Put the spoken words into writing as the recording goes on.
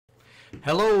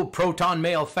Hello, Proton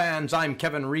Mail fans. I'm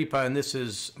Kevin Ripa, and this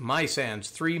is my Sans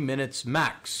 3 Minutes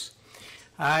Max.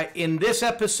 In this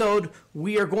episode,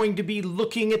 we are going to be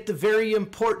looking at the very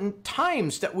important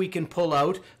times that we can pull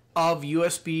out of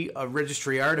USB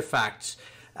registry artifacts.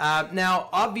 Now,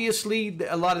 obviously,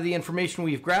 a lot of the information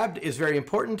we've grabbed is very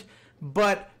important,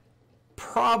 but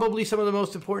probably some of the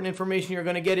most important information you're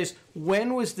going to get is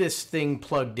when was this thing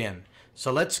plugged in?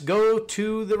 So let's go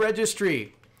to the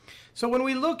registry. So when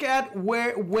we look at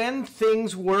when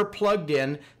things were plugged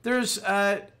in, there's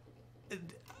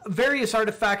various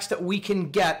artifacts that we can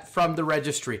get from the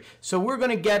registry. So we're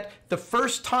going to get the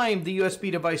first time the USB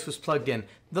device was plugged in,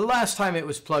 the last time it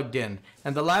was plugged in,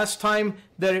 and the last time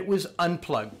that it was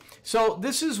unplugged. So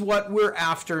this is what we're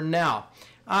after now.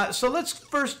 So let's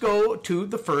first go to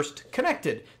the first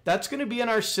connected. That's going to be in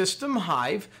our system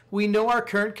hive. We know our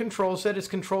current control set is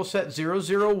control set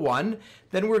 001.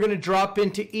 Then we're going to drop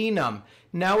into enum.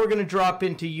 Now we're going to drop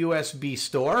into USB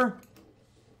store.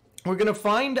 We're going to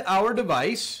find our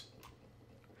device.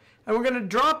 And we're going to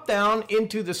drop down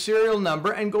into the serial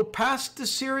number and go past the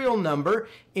serial number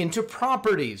into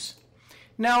properties.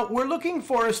 Now, we're looking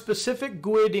for a specific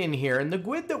GUID in here, and the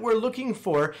GUID that we're looking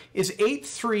for is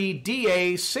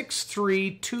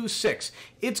 83DA6326.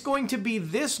 It's going to be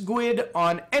this GUID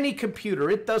on any computer.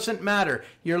 It doesn't matter.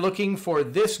 You're looking for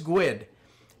this GUID.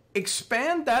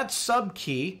 Expand that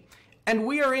subkey, and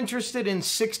we are interested in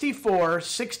 64,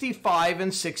 65,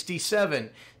 and 67.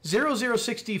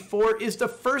 0064 is the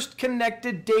first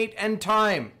connected date and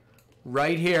time,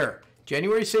 right here,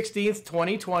 January 16th,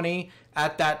 2020,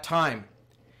 at that time.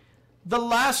 The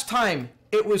last time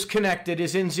it was connected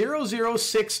is in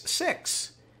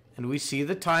 0066, and we see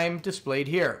the time displayed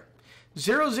here.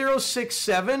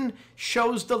 0067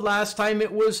 shows the last time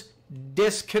it was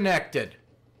disconnected.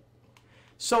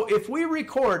 So if we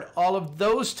record all of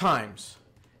those times,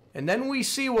 and then we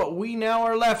see what we now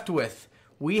are left with,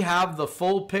 we have the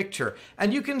full picture.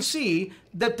 And you can see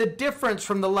that the difference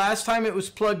from the last time it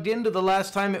was plugged in to the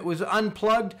last time it was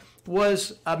unplugged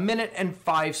was 1 minute and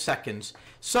 5 seconds.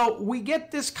 So we get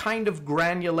this kind of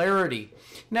granularity.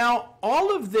 Now,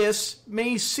 all of this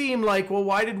may seem like, well,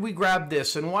 why did we grab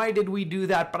this and why did we do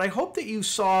that? But I hope that you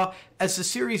saw as the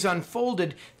series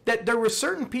unfolded that there were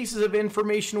certain pieces of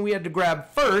information we had to grab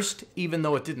first, even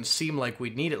though it didn't seem like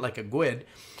we'd need it like a GUID,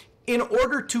 in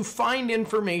order to find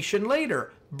information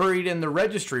later buried in the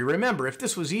registry. Remember, if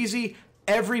this was easy,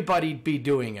 everybody'd be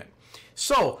doing it.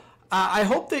 So I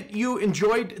hope that you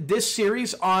enjoyed this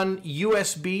series on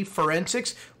USB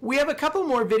forensics. We have a couple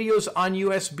more videos on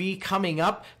USB coming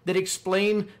up that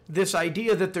explain this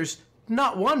idea that there's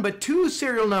not one, but 2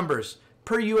 serial numbers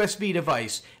per USB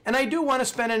device. And I do want to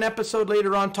spend an episode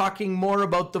later on talking more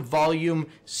about the volume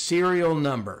serial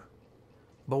number.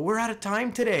 But we're out of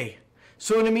time today.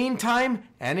 So in the meantime,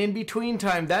 and in between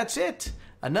time, that's it.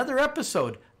 Another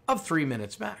episode of 3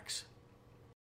 Minutes Max.